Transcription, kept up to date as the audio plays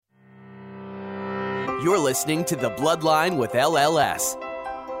You're listening to The Bloodline with LLS.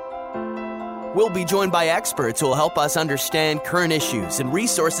 We'll be joined by experts who will help us understand current issues and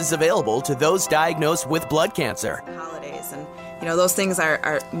resources available to those diagnosed with blood cancer. Holidays and, those things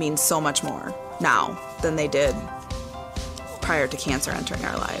mean so much more now than they did prior to cancer entering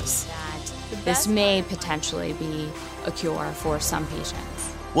our lives. This may potentially be a cure for some patients.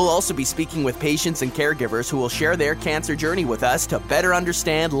 We'll also be speaking with patients and caregivers who will share their cancer journey with us to better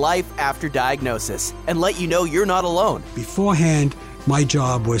understand life after diagnosis and let you know you're not alone. Beforehand, my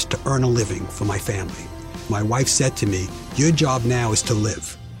job was to earn a living for my family. My wife said to me, your job now is to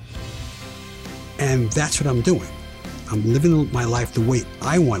live. And that's what I'm doing. I'm living my life the way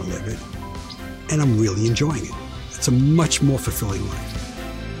I want to live it, and I'm really enjoying it. It's a much more fulfilling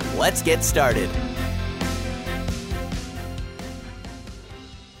life. Let's get started.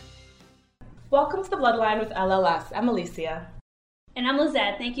 Welcome to The Bloodline with LLS. I'm Alicia. And I'm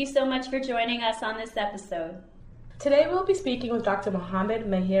Lizette. Thank you so much for joining us on this episode. Today we'll be speaking with Dr. Mohammed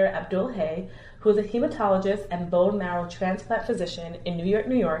Mahir Abdul-Hay, who is a hematologist and bone marrow transplant physician in New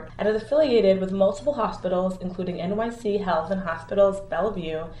York, and is affiliated with multiple hospitals, including NYC Health and Hospitals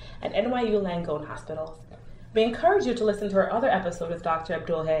Bellevue and NYU Langone Hospitals. We encourage you to listen to our other episode with Dr.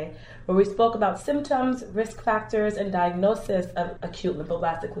 Abdul-Hay, where we spoke about symptoms, risk factors, and diagnosis of acute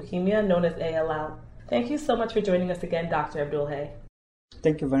lymphoblastic leukemia, known as ALL. Thank you so much for joining us again, Dr. Abdul-Hay.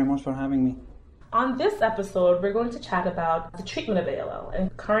 Thank you very much for having me. On this episode, we're going to chat about the treatment of ALL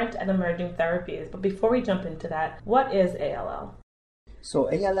and current and emerging therapies. But before we jump into that, what is ALL? So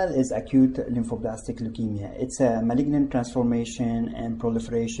ALL is acute lymphoblastic leukemia. It's a malignant transformation and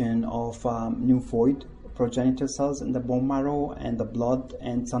proliferation of lymphoid progenitor cells in the bone marrow and the blood,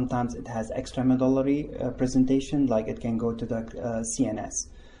 and sometimes it has extramedullary presentation, like it can go to the CNS.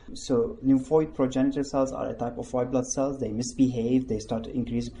 So lymphoid progenitor cells are a type of white blood cells. They misbehave, they start to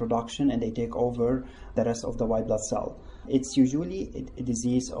increase production, and they take over the rest of the white blood cell. It's usually a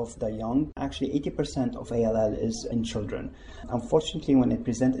disease of the young. Actually, 80% of ALL is in children. Unfortunately, when it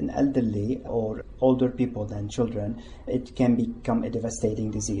presents in elderly or older people than children, it can become a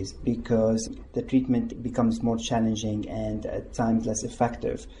devastating disease because the treatment becomes more challenging and at times less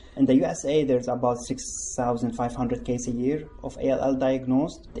effective. In the USA, there's about 6,500 cases a year of ALL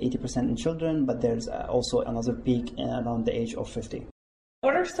diagnosed, 80% in children, but there's also another peak around the age of 50.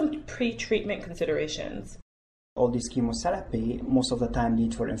 What are some pre-treatment considerations? All this chemotherapy most of the time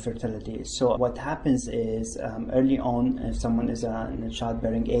lead for infertility. So what happens is early on, if someone is in a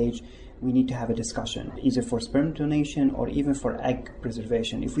childbearing age, we need to have a discussion, either for sperm donation or even for egg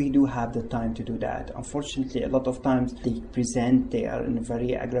preservation, if we do have the time to do that. Unfortunately, a lot of times they are in a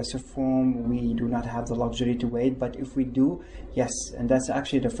very aggressive form. We do not have the luxury to wait, but if we do, yes, and that's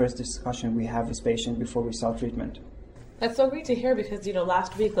actually the first discussion we have with patients before we start treatment. That's so great to hear because,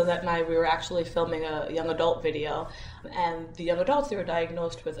 last week Lizette and I, we were actually filming a young adult video, and the young adults, they were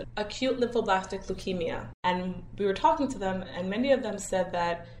diagnosed with acute lymphoblastic leukemia. And we were talking to them, and many of them said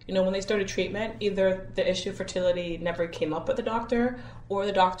that, when they started treatment, either the issue of fertility never came up with the doctor, or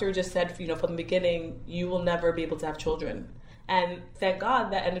the doctor just said, from the beginning, you will never be able to have children. And thank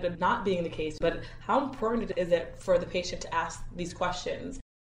God that ended up not being the case. But how important is it for the patient to ask these questions?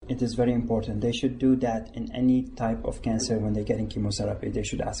 It is very important. They should do that in any type of cancer when they're getting chemotherapy. They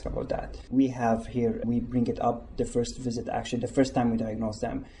should ask about that. We bring it up the first visit, actually, the first time we diagnose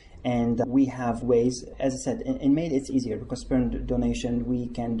them. And we have ways, as I said, in male it's easier because sperm donation, we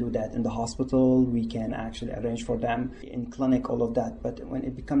can do that in the hospital. We can actually arrange for them in clinic, all of that. But when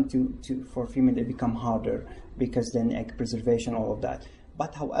it becomes for female, it becomes harder because then egg preservation, all of that.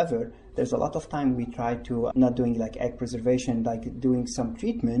 But however, there's a lot of time we try to not doing like egg preservation, like doing some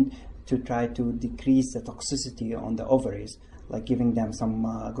treatment to try to decrease the toxicity on the ovaries, like giving them some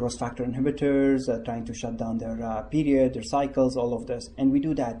growth factor inhibitors, trying to shut down their period, their cycles, all of this. And we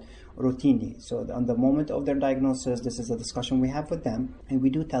do that routinely. So on the moment of their diagnosis, this is a discussion we have with them. And we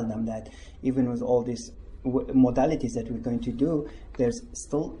do tell them that even with all these modalities that we're going to do, there's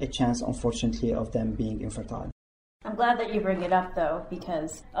still a chance, unfortunately, of them being infertile. I'm glad that you bring it up, though,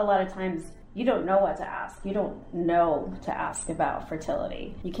 because a lot of times you don't know what to ask. You don't know to ask about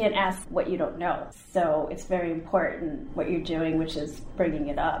fertility. You can't ask what you don't know. So it's very important what you're doing, which is bringing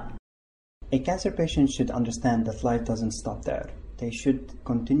it up. A cancer patient should understand that life doesn't stop there. They should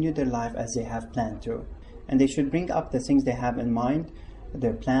continue their life as they have planned to. And they should bring up the things they have in mind,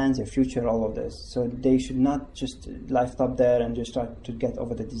 their plans, their future, all of this. So they should not just life stop there and just start to get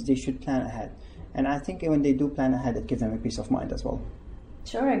over the disease. They should plan ahead. And I think when they do plan ahead, it gives them a peace of mind as well.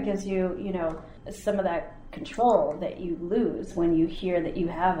 Sure, it gives you, some of that control that you lose when you hear that you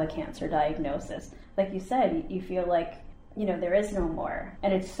have a cancer diagnosis. Like you said, you feel like there is no more.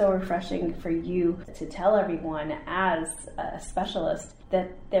 And it's so refreshing for you to tell everyone as a specialist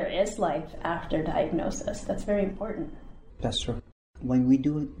that there is life after diagnosis. That's very important. That's true. When we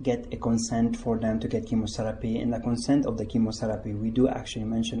do get a consent for them to get chemotherapy, in the consent of the chemotherapy, we do actually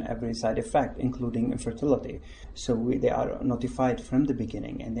mention every side effect, including infertility. So they are notified from the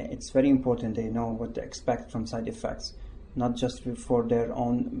beginning, and it's very important they know what to expect from side effects, not just for their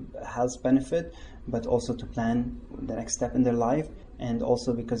own health benefit, but also to plan the next step in their life, and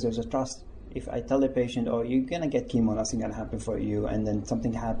also because there's a trust. If I tell a patient, oh, you're going to get chemo, nothing going to happen for you, and then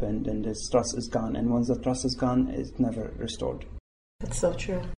something happened, and the trust is gone, and once the trust is gone, it's never restored. That's so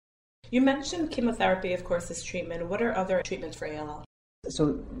true. You mentioned chemotherapy, of course, as treatment. What are other treatments for ALL?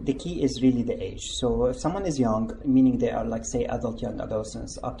 So the key is really the age. So if someone is young, meaning they are like, say, young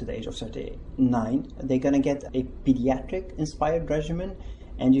adolescents up to the age of 39, they're going to get a pediatric-inspired regimen.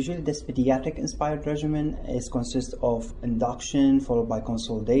 And usually this pediatric-inspired regimen consists of induction, followed by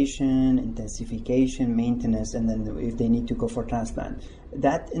consolidation, intensification, maintenance, and then if they need to go for transplant.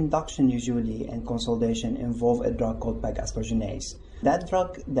 That induction usually and consolidation involve a drug called peg-asparginase. That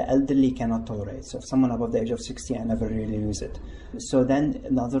drug, the elderly cannot tolerate. So if someone above the age of 60, I never really use it. So then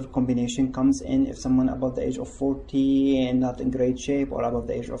another combination comes in if someone above the age of 40 and not in great shape, or above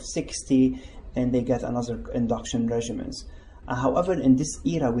the age of 60, then they get another induction regimens. However, in this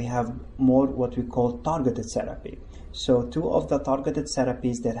era, we have more what we call targeted therapy. So two of the targeted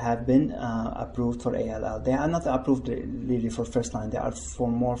therapies that have been approved for ALL, they are not approved really for first line. They are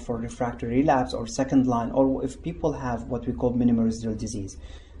more for refractory relapse or second line, or if people have what we call minimal residual disease.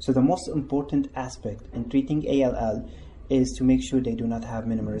 So the most important aspect in treating ALL is to make sure they do not have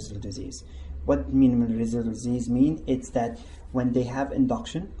minimal residual disease. What minimal residual disease means? It's that when they have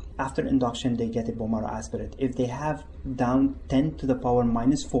induction, after induction they get a bone marrow aspirate. If they have down 10 to the power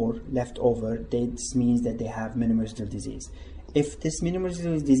minus 4 left over, this means that they have minimal residual disease. If this minimal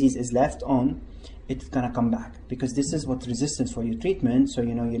residual disease is left on, it's gonna come back, because this is what resistance for your treatment. So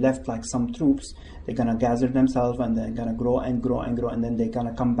you left like some troops, they're gonna gather themselves and they're gonna grow and grow and grow, and then they're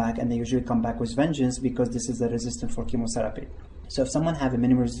gonna come back, and they usually come back with vengeance, because this is the resistance for chemotherapy. So if someone have a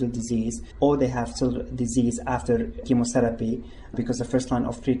minimal residual disease, or they have still disease after chemotherapy, because the first line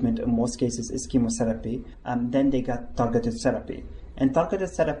of treatment in most cases is chemotherapy, then they got targeted therapy. And targeted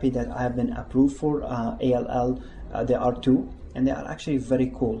therapy that have been approved for ALL, there are two, and they are actually very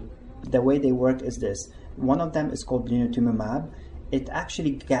cool. The way they work is this. One of them is called blinatumomab. It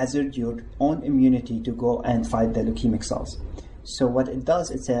actually gathered your own immunity to go and fight the leukemic cells. So what it does,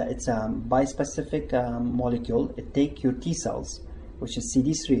 it's a bispecific molecule. It takes your T cells, which is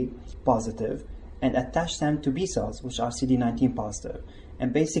CD3 positive, and attach them to B cells, which are CD19 positive.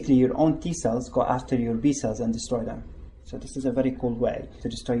 And basically your own T cells go after your B cells and destroy them. So this is a very cool way to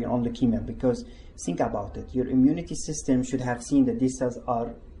destroy your own leukemia, because think about it. Your immunity system should have seen that these cells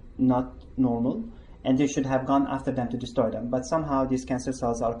are not normal, and they should have gone after them to destroy them. But somehow these cancer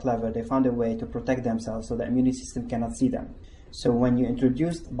cells are clever. They found a way to protect themselves so the immune system cannot see them. So when you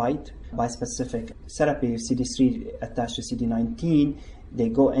introduced bispecific therapy, CD3 attached to CD19, they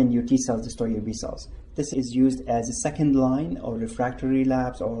go and your T cells destroy your B cells. This is used as a second line or refractory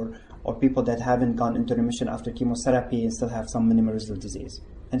relapse, or people that haven't gone into remission after chemotherapy and still have some minimal residual disease.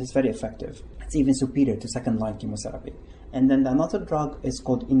 And it's very effective. It's even superior to second line chemotherapy. And then another drug is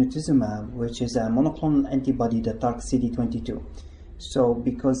called inotuzumab, which is a monoclonal antibody that targets CD22. So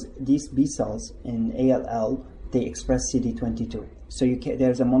because these B cells in ALL, they express CD22. So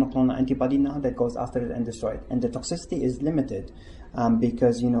there's a monoclonal antibody now that goes after it and destroys it. And the toxicity is limited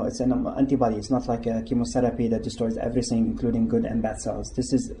because, it's an antibody. It's not like a chemotherapy that destroys everything, including good and bad cells.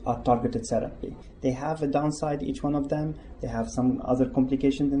 This is a targeted therapy. They have a downside, each one of them. They have some other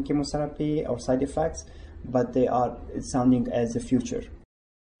complications than chemotherapy or side effects, but they are sounding as the future.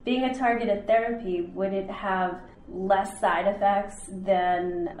 Being a targeted therapy, would it have less side effects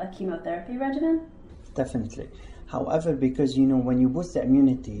than a chemotherapy regimen? Definitely. However, because when you boost the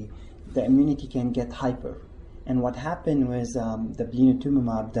immunity can get hyper. And what happened was the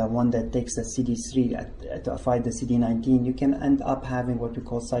blinatumomab, the one that takes the CD3 to fight the CD19, you can end up having what we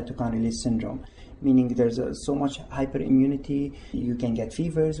call cytokine release syndrome, meaning there's so much hyperimmunity. You can get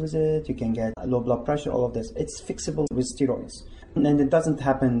fevers with it, you can get low blood pressure, all of this. It's fixable with steroids, and it doesn't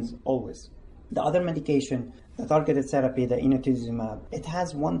happen always. The other medication, the targeted therapy, the inotuzumab, it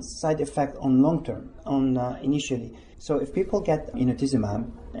has one side effect on long term, initially. So if people get inotuzumab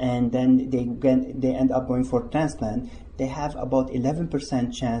and then they end up going for transplant, they have about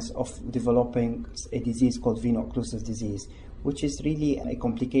 11% chance of developing a disease called veno-occlusive disease, which is really a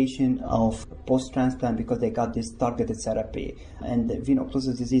complication of post-transplant because they got this targeted therapy. And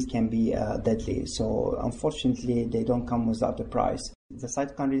veno-occlusive disease can be deadly. So unfortunately, they don't come without a price. The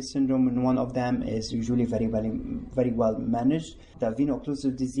cytokine release syndrome in one of them is usually very well managed. The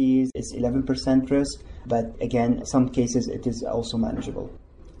veno-occlusive disease is 11% risk, but again, some cases it is also manageable.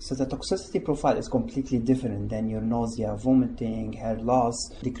 So the toxicity profile is completely different than your nausea, vomiting, hair loss,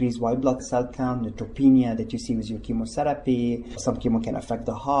 decreased white blood cell count, neutropenia that you see with your chemotherapy. Some chemo can affect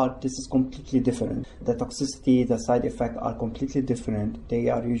the heart. This is completely different. The toxicity, the side effects are completely different. They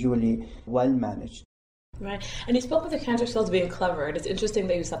are usually well managed. Right. And you spoke of the cancer cells being clever. And it's interesting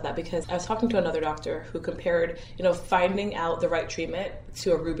that you said that because I was talking to another doctor who compared, finding out the right treatment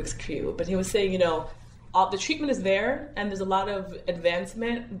to a Rubik's Cube. But he was saying, the treatment is there and there's a lot of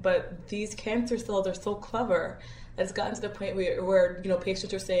advancement, but these cancer cells are so clever that it's gotten to the point where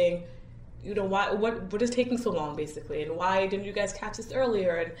patients are saying, what is taking so long, basically, and why didn't you guys catch this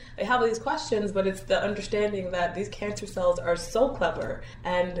earlier? And they have all these questions, but it's the understanding that these cancer cells are so clever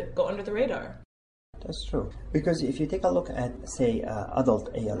and go under the radar. That's true. Because if you take a look at, say,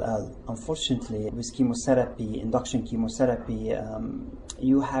 adult ALL, unfortunately, with chemotherapy, induction chemotherapy,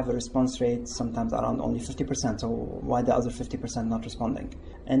 you have a response rate sometimes around only 50%. So why the other 50% not responding?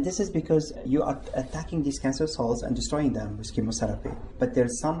 And this is because you are attacking these cancer cells and destroying them with chemotherapy. But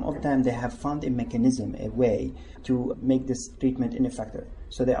there's some of them, they have found a mechanism, a way to make this treatment ineffective.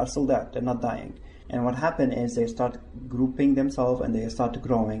 So they are still there, they're not dying. And what happened is they start grouping themselves and they start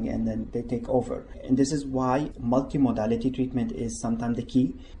growing and then they take over. And this is why multimodality treatment is sometimes the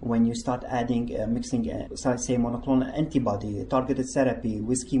key. When you start adding, mixing, say, monoclonal antibody, targeted therapy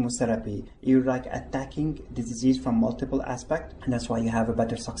with chemotherapy, you're like attacking the disease from multiple aspects. And that's why you have a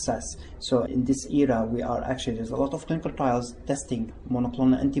better success. So in this era, there's a lot of clinical trials testing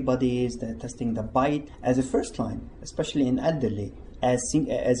monoclonal antibodies, they're testing the BiTE as a first line, especially in elderly,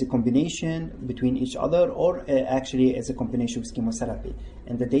 as a combination between each other or actually as a combination with chemotherapy.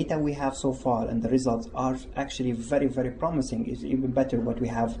 And the data we have so far and the results are actually very, very promising. It's even better what we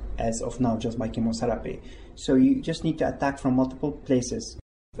have as of now just by chemotherapy. So you just need to attack from multiple places.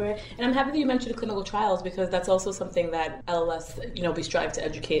 Right. And I'm happy that you mentioned clinical trials because that's also something that LLS, we strive to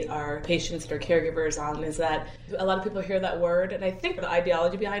educate our patients and our caregivers on, is that a lot of people hear that word, and I think the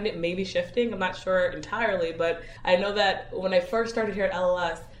ideology behind it may be shifting. I'm not sure entirely, but I know that when I first started here at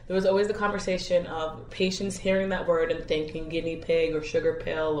LLS, there was always the conversation of patients hearing that word and thinking guinea pig or sugar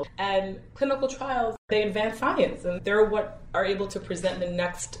pill. And clinical trials, they advance science, and they're what are able to present the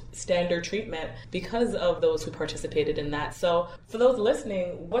next standard treatment because of those who participated in that. So for those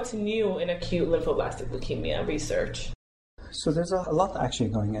listening, what's new in acute lymphoblastic leukemia research? So there's a lot actually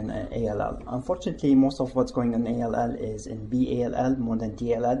going on in ALL. Unfortunately, most of what's going on in ALL is in B-ALL more than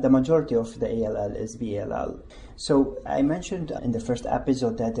T-ALL. The majority of the ALL is B-ALL. So I mentioned in the first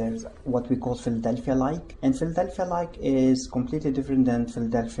episode that there's what we call Philadelphia-like. And Philadelphia-like is completely different than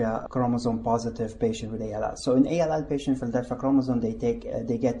Philadelphia chromosome-positive patient with ALL. So in ALL patient, Philadelphia chromosome, they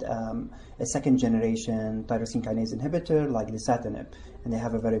get a second-generation tyrosine kinase inhibitor like lisatinib, and they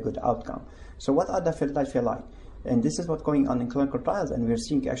have a very good outcome. So what are the Philadelphia-like? And this is what's going on in clinical trials, and we're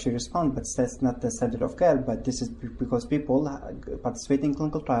seeing actually respond, but that's not the standard of care. But this is because people participate in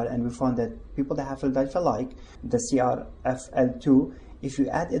clinical trial, and we found that people that have Philadelphia-like, the CRFL2, if you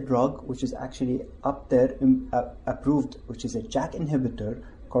add a drug which is actually up there approved, which is a JAK inhibitor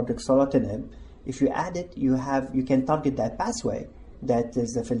called ruxolitinib, if you add it, you can target that pathway that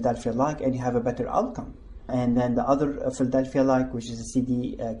is the Philadelphia-like, and you have a better outcome. And then the other Philadelphia-like, which is a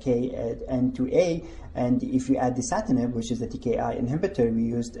CDK2A, and if you add dasatinib, which is the TKI inhibitor we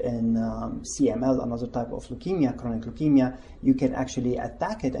used in CML, another type of leukemia, chronic leukemia, you can actually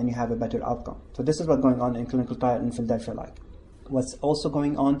attack it and you have a better outcome. So this is what's going on in clinical trial in Philadelphia-like. What's also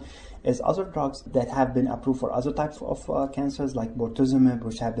going on is other drugs that have been approved for other types of cancers, like bortezomib,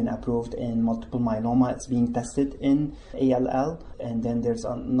 which have been approved in multiple myeloma. It's being tested in ALL. And then there's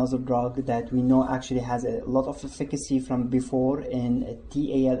another drug that we know actually has a lot of efficacy from before in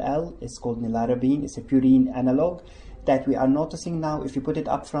TALL. It's called nelarabine. It's a purine analog that we are noticing now. If you put it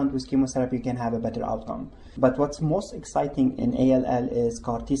up front with chemotherapy, you can have a better outcome. But what's most exciting in ALL is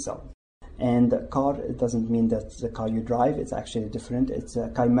CAR T-cell. And CAR, it doesn't mean that the car you drive, it's actually different. It's a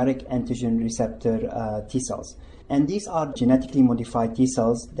chimeric antigen receptor T cells. And these are genetically modified T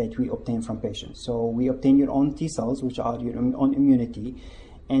cells that we obtain from patients. So we obtain your own T cells, which are your own immunity,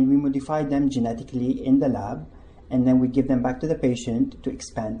 and we modify them genetically in the lab, and then we give them back to the patient to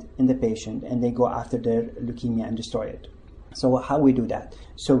expand in the patient, and they go after their leukemia and destroy it. So how we do that?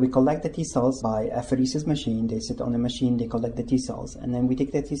 So we collect the T cells by apheresis machine. They sit on a machine, they collect the T cells, and then we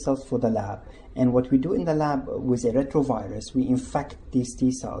take the T cells for the lab. And what we do in the lab with a retrovirus, we infect these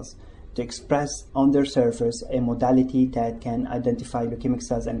T cells to express on their surface a modality that can identify leukemic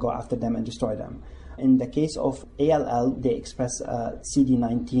cells and go after them and destroy them. In the case of ALL, they express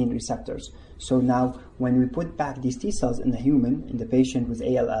CD19 receptors. So now when we put back these T cells in the human, in the patient with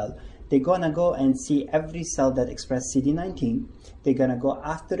ALL, they're going to go and see every cell that expresses CD19. They're going to go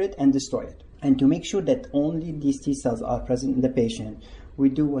after it and destroy it. And to make sure that only these T cells are present in the patient, we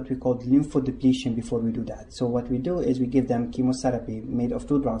do what we call lymphodepletion before we do that. So what we do is we give them chemotherapy made of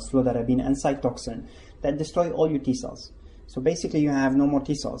 2 drugs, fludarabine and cytoxin, that destroy all your T cells. So basically you have no more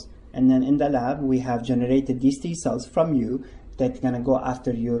T cells. And then in the lab, we have generated these T cells from you that's going to go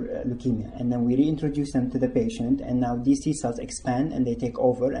after your leukemia. And then we reintroduce them to the patient, and now these T cells expand and they take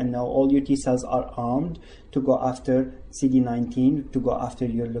over, and now all your T cells are armed to go after CD19, to go after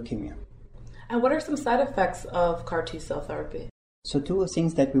your leukemia. And what are some side effects of CAR T cell therapy? So 2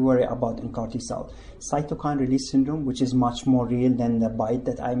 things that we worry about in CAR T cell. Cytokine release syndrome, which is much more real than the bite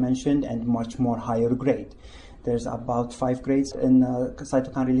that I mentioned and much more higher grade. There's about 5 grades in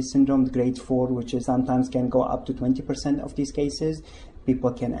cytokine release syndrome, grade 4, which is sometimes can go up to 20% of these cases.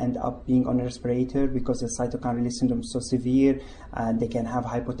 People can end up being on a respirator because the cytokine release syndrome is so severe. They can have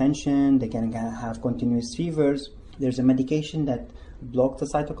hypotension, they can have continuous fevers. There's a medication that blocks the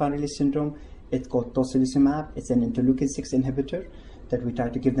cytokine release syndrome. It's called tocilizumab. It's an interleukin-6 inhibitor that we try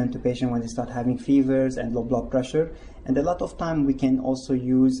to give them to patients when they start having fevers and low blood pressure. And a lot of time we can also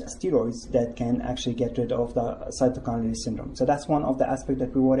use steroids that can actually get rid of the cytokine release syndrome. So that's one of the aspects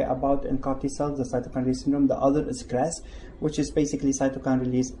that we worry about in CAR T cells, the cytokine release syndrome. The other is CRESS, which is basically cytokine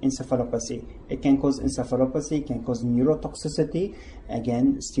release encephalopathy. It can cause encephalopathy, it can cause neurotoxicity.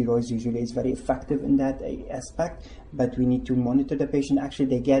 Again, steroids usually is very effective in that aspect, but we need to monitor the patient. Actually,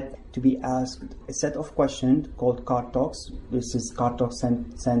 they get to be asked a set of questions called CAR-TOX. This is CAR-TOX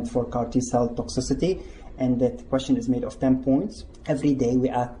sent for CAR T cell toxicity. And that question is made of 10 points. Every day we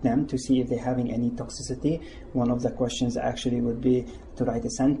ask them to see if they're having any toxicity. One of the questions actually would be to write a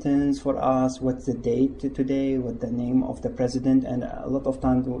sentence for us, what's the date today, what's the name of the president, and a lot of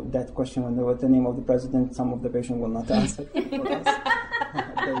times that question, when what's the name of the president, some of the patient will not answer for us.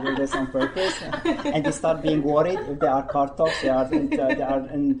 They do this on purpose, and they start being worried if they are CAR-TOX, they are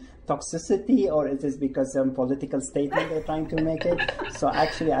in toxicity, or it is because some political statement they're trying to make it. So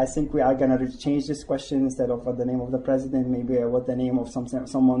actually, I think we are going to change this question. Instead of what the name of the president, maybe what the name of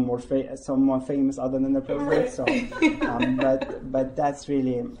someone more someone famous other than the president. So, but that's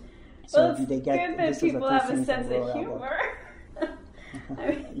really. So well, it's they get, good that people have a sense of humor.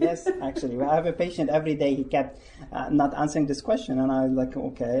 Yes, actually, I have a patient every day. He kept not answering this question, and I was like,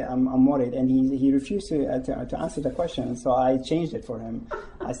 okay, I'm worried, and he refused to answer the question. So I changed it for him.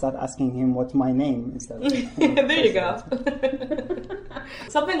 I started asking him what's my name instead of there you go.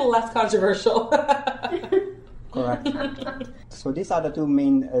 Something less controversial. Correct. So these are the 2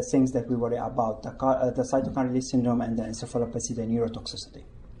 main things that we worry about: the cytokine release syndrome and the encephalopathy, the neurotoxicity.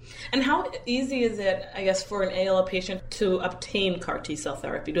 And how easy is it, I guess, for an ALL patient to obtain CAR T cell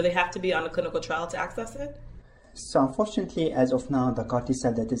therapy? Do they have to be on a clinical trial to access it? So unfortunately, as of now, the CAR T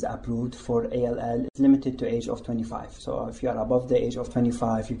cell that is approved for ALL is limited to age of 25. So if you are above the age of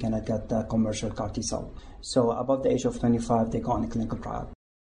 25, you cannot get the commercial CAR T cell. So above the age of 25, they go on a clinical trial.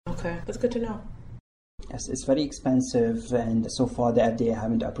 Okay, that's good to know. Yes, it's very expensive, and so far the FDA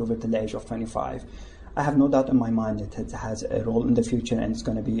haven't approved it till the age of 25. I have no doubt in my mind that it has a role in the future, and it's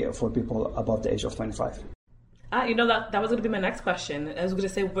going to be for people above the age of 25. That was going to be my next question. I was going to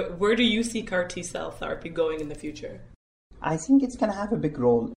say, where do you see CAR T cell therapy going in the future? I think it's going to have a big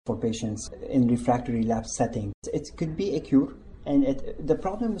role for patients in refractory relapse setting. It could be a cure. And the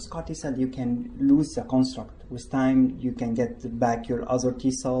problem with CAR T cell, you can lose the construct. With time, you can get back your other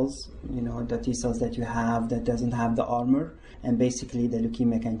T cells, the T cells that you have that doesn't have the armor, and basically the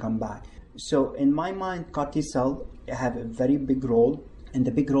leukemia can come back. So in my mind, CAR T cell have a very big role, and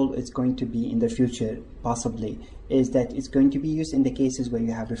the big role is going to be in the future, possibly, is that it's going to be used in the cases where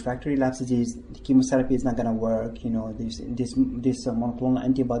you have refractory relapse disease. The chemotherapy is not going to work. This monoclonal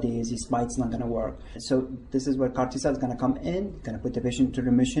antibodies, this spike's not going to work. So this is where CAR T cell is going to come in, going to put the patient into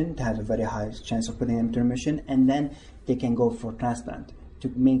remission, to have a very high chance of putting them into remission, and then they can go for transplant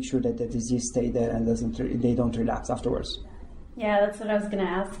to make sure that the disease stay there and they don't relapse afterwards. Yeah, that's what I was going to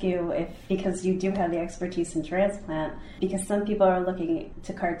ask you, because you do have the expertise in transplant, because some people are looking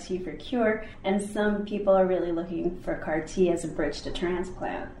to CAR T for cure, and some people are really looking for CAR T as a bridge to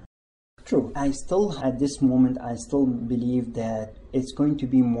transplant. True. At this moment, I still believe that it's going to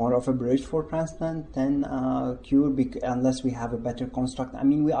be more of a bridge for transplant than cure, unless we have a better construct. I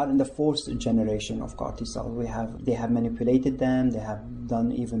mean, we are in the fourth generation of CAR T cells. They have manipulated them. They have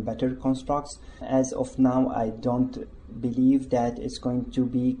done even better constructs. As of now, I don't believe that it's going to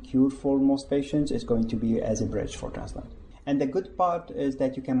be cured for most patients. It's going to be as a bridge for transplant. And the good part is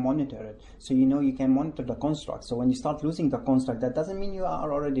that you can monitor it. So you can monitor the construct. So when you start losing the construct, that doesn't mean you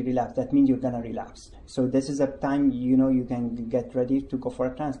are already relapsed. That means you're going to relapse. So this is a time, you can get ready to go for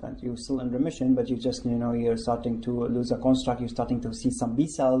a transplant. You're still in remission, but you just, you're starting to lose a construct. You're starting to see some B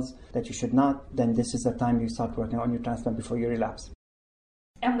cells that you should not. Then this is the time you start working on your transplant before you relapse.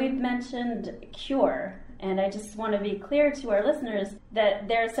 And we've mentioned cure. And I just want to be clear to our listeners that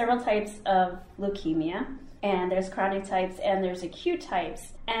there are several types of leukemia. And there's chronic types and there's acute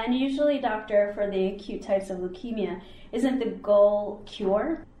types. And usually, doctor, for the acute types of leukemia, isn't the goal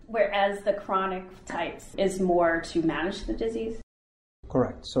cure, whereas the chronic types is more to manage the disease?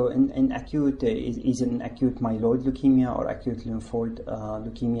 Correct. So in acute, is in acute myeloid leukemia or acute lymphoid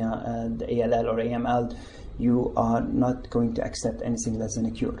leukemia, the ALL or AML, you are not going to accept anything less than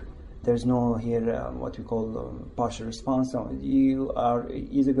a cure. There's no here what we call partial response. No, you are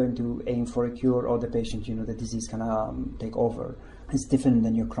either going to aim for a cure or the patient, the disease can take over. It's different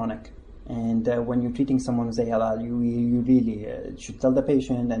than your chronic. And when you're treating someone with ALL, you really should tell the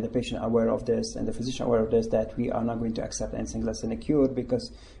patient and the patient aware of this and the physician aware of this, that we are not going to accept anything less than a cure,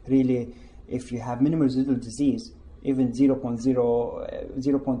 because really, if you have minimal residual disease, even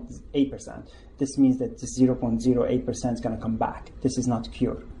 0.8%, this means that this 0.08% is going to come back. This is not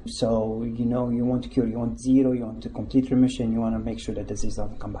cure. So, you want to cure, you want zero, you want to complete remission, you want to make sure that disease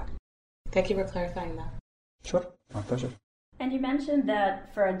doesn't come back. Thank you for clarifying that. Sure, my pleasure. And you mentioned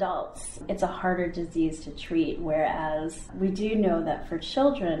that for adults, it's a harder disease to treat, whereas we do know that for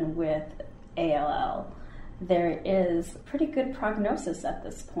children with ALL, there is pretty good prognosis at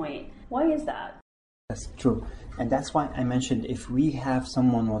this point. Why is that? That's true. And that's why I mentioned if we have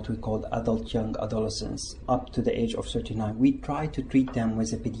someone what we call young adolescents up to the age of 39, we try to treat them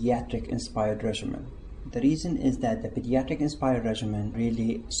with a pediatric inspired regimen. The reason is that the pediatric inspired regimen,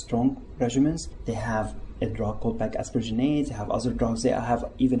 really strong regimens, they have a drug called peg-asparaginase, they have other drugs, they have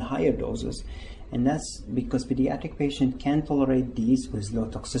even higher doses. And that's because pediatric patients can tolerate these with low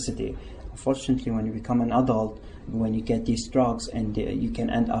toxicity. Unfortunately, when you become an adult, when you get these drugs, and you can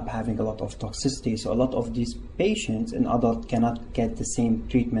end up having a lot of toxicity. So a lot of these patients in adult cannot get the same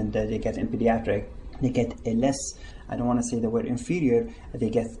treatment that they get in pediatric. They get a less, I don't want to say the word inferior, they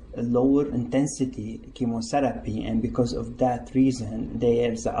get a lower intensity chemotherapy, and because of that reason, the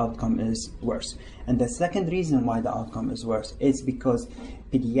outcome is worse. And the second reason why the outcome is worse is because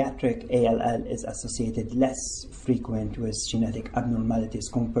pediatric ALL is associated less frequent with genetic abnormalities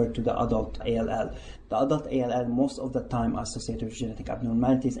compared to the adult ALL. The adult ALL most of the time associated with genetic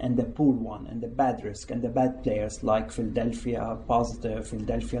abnormalities, and the poor one, and the bad risk, and the bad players like Philadelphia positive,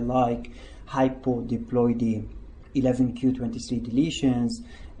 Philadelphia-like, hypodiploidy, 11q23 deletions,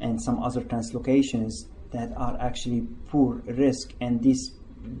 and some other translocations that are actually poor risk. And these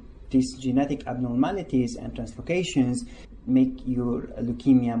genetic abnormalities and translocations make your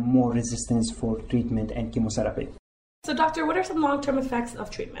leukemia more resistant for treatment and chemotherapy. So, doctor, what are some long-term effects of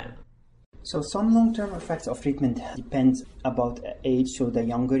treatment? So some long-term effects of treatment depends about age. So the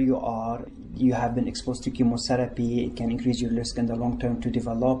younger you are, you have been exposed to chemotherapy, it can increase your risk in the long term to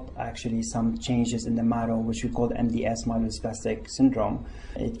develop actually some changes in the marrow, which we call MDS, myelodysplastic syndrome.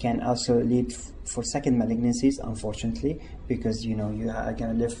 It can also lead for second malignancies, unfortunately, because you are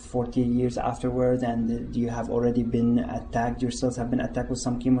going to live 40 years afterwards, and you have already been attacked, your cells have been attacked with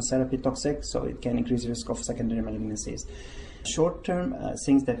some chemotherapy toxic, so it can increase the risk of secondary malignancies. Short-term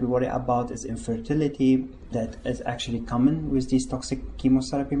things that we worry about is infertility, that is actually common with these toxic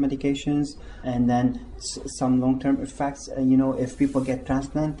chemotherapy medications, and then some long-term effects. If people get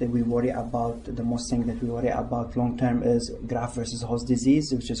transplanted, we worry about, the most thing that we worry about long-term is graft versus host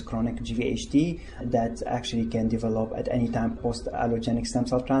disease, which is chronic GVHD, that actually can develop at any time post-allogenic stem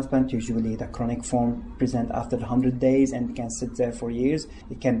cell transplant. Usually the chronic form present after 100 days and can sit there for years.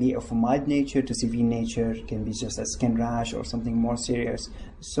 It can be of a mild nature to severe nature, it can be just a skin rash or something more serious.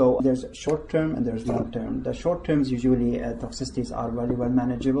 So there's short term and there's long term. The short terms usually toxicities are very well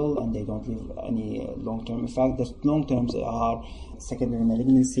manageable and they don't leave any long term effect. The long terms are secondary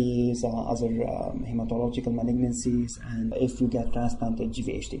malignancies, other hematological malignancies, and if you get transplanted,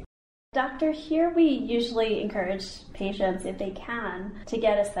 GVHD. Doctor, here we usually encourage patients, if they can, to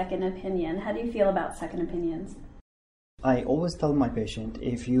get a second opinion. How do you feel about second opinions? I always tell my patient,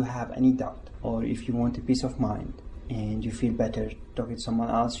 if you have any doubt or if you want a peace of mind, and you feel better talking to someone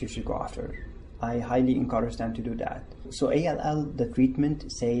else, you should go after it. I highly encourage them to do that. So ALL, the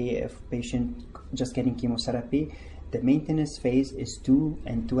treatment, say if patient just getting chemotherapy, the maintenance phase is 2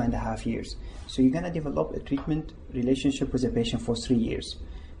 and 2.5 years. So you're going to develop a treatment relationship with a patient for 3 years.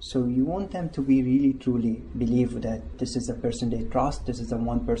 So you want them to be really truly believe that this is a person they trust, this is the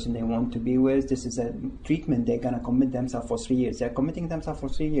one person they want to be with, this is a treatment they're going to commit themselves for 3 years. They're committing themselves for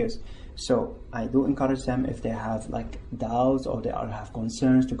 3 years. So I do encourage them, if they have like doubts or they have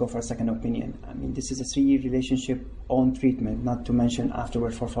concerns, to go for a second opinion. I mean, this is a 3-year relationship on treatment, not to mention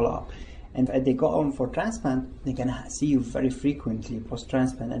afterward for follow-up. And if they go on for transplant, they're going to see you very frequently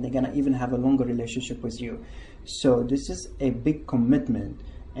post-transplant, and they're going to even have a longer relationship with you. So this is a big commitment,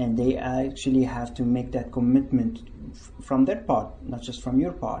 and they actually have to make that commitment from their part, not just from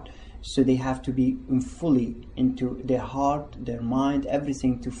your part. So they have to be fully into their heart, their mind,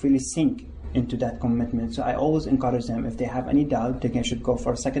 everything to fully sink into that commitment. So I always encourage them, if they have any doubt, they should go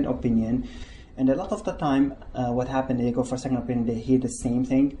for a second opinion. And a lot of the time, what happens, they go for a second opinion, they hear the same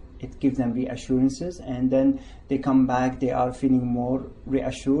thing. It gives them reassurances, and then they come back, they are feeling more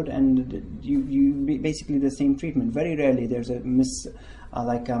reassured, and you basically the same treatment. Very rarely there's a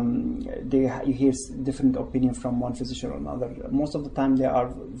you hear different opinion from one physician or another. Most of the time they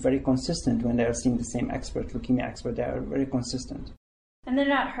are very consistent when they are seeing the same expert, leukemia expert. They are very consistent. And they're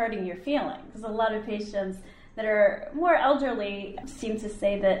not hurting your feelings. Because a lot of patients that are more elderly seem to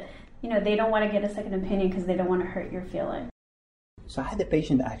say that, they don't want to get a second opinion because they don't want to hurt your feelings. So I had a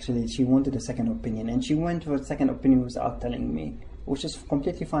patient, actually, she wanted a second opinion, and she went for a second opinion without telling me, which is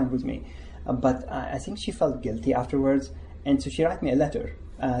completely fine with me. But I think she felt guilty afterwards, and so she wrote me a letter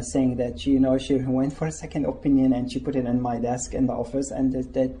saying that she went for a second opinion, and she put it in my desk in the office, and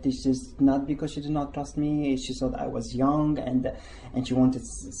that this is not because she did not trust me. She thought I was young, and she wanted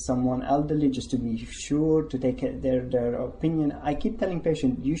someone elderly just to be sure to take their opinion. I keep telling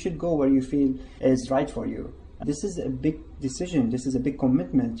patients, you should go where you feel is right for you. This is a big decision. This is a big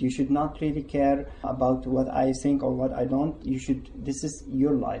commitment. You should not really care about what I think or what I don't. This is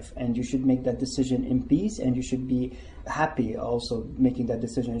your life, and you should make that decision in peace, and you should be happy also making that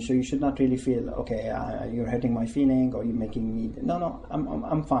decision. So you should not really feel, okay, you're hurting my feeling, or you're making me. No,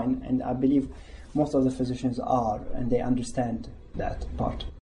 I'm fine. And I believe most of the physicians are, and they understand that part.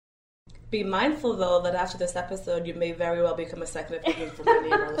 Be mindful, though, that after this episode, you may very well become a second opinion for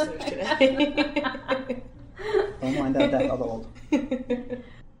many of our listeners today. Don't mind that at all.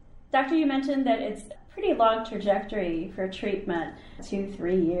 Doctor, you mentioned that it's a pretty long trajectory for treatment,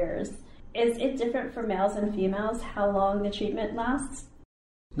 2-3 years. Is it different for males and females how long the treatment lasts?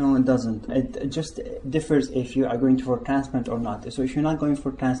 No, it doesn't. It just differs if you are going for transplant or not. So if you're not going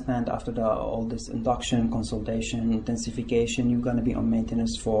for transplant after all this induction, consultation, intensification, you're going to be on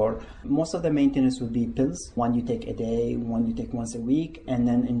maintenance for, most of the maintenance would be pills. One you take a day, one you take once a week, and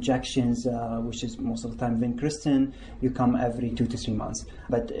then injections, which is most of the time vincristine, you come every 2 to 3 months.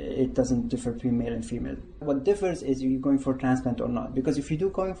 But it doesn't differ between male and female. What differs is you're going for transplant or not. Because if you do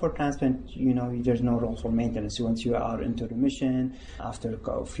going for transplant, there's no role for maintenance. Once you are into remission, after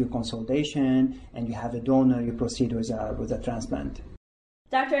a few consultation, and you have a donor, you proceed with a transplant.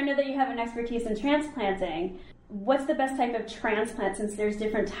 Doctor, I know that you have an expertise in transplanting. What's the best type of transplant, since there's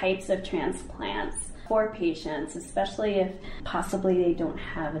different types of transplants for patients, especially if possibly they don't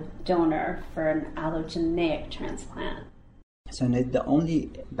have a donor for an allogeneic transplant? So the only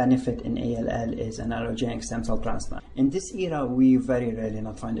benefit in ALL is an allogeneic stem cell transplant. In this era, we very rarely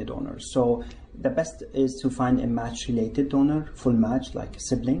not find a donor. So the best is to find a match-related donor, full match, like a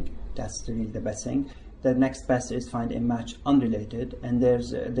sibling. That's really the best thing. The next best is find a match unrelated, and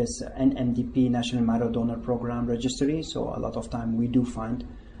there's this NMDP, National Marrow Donor Program registry. So a lot of time we do find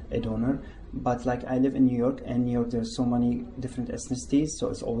a donor. But like I live in New York, and New York there's so many different ethnicities, so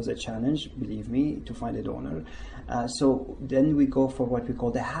it's always a challenge, believe me, to find a donor. So then we go for what we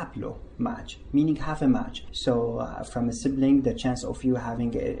call the haplo match, meaning half a match. So from a sibling, the chance of you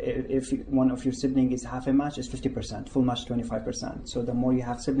having, if one of your sibling is half a match, is 50%, full match 25%. So the more you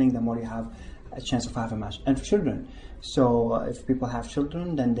have sibling, the more you have a chance of half a match. And for children, so if people have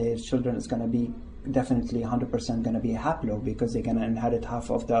children, then their children is going to be definitely 100% going to be a haplo, because they're going to inherit half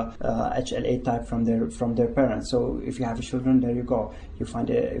of the HLA type from their parents. So if you have children, there you go. You find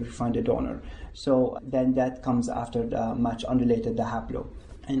a donor. So then that comes after the match unrelated, the haplo.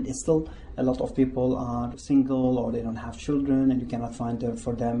 And it's still a lot of people are single, or they don't have children, and you cannot find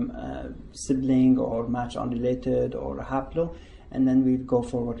for them sibling or match unrelated or haplo. And then we go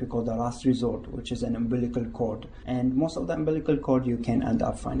for what we call the last resort, which is an umbilical cord. And most of the umbilical cord, you can end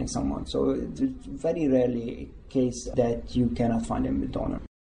up finding someone. So it's very rarely a case that you cannot find a donor.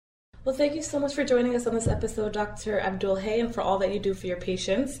 Well, thank you so much for joining us on this episode, Dr. Abdul-Hay, and for all that you do for your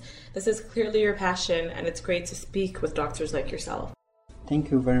patients. This is clearly your passion, and it's great to speak with doctors like yourself. Thank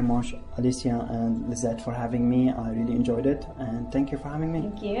you very much, Alicia and Lizette, for having me. I really enjoyed it, and thank you for having me.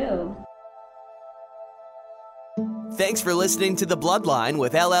 Thank you. Thanks for listening to The Bloodline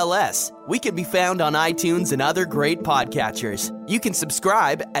with LLS. We can be found on iTunes and other great podcatchers. You can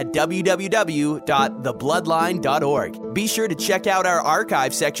subscribe at www.thebloodline.org. Be sure to check out our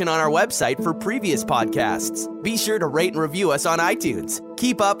archive section on our website for previous podcasts. Be sure to rate and review us on iTunes.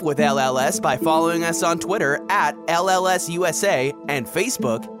 Keep up with LLS by following us on Twitter at LLSUSA and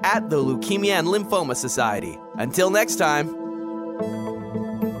Facebook at the Leukemia and Lymphoma Society. Until next time.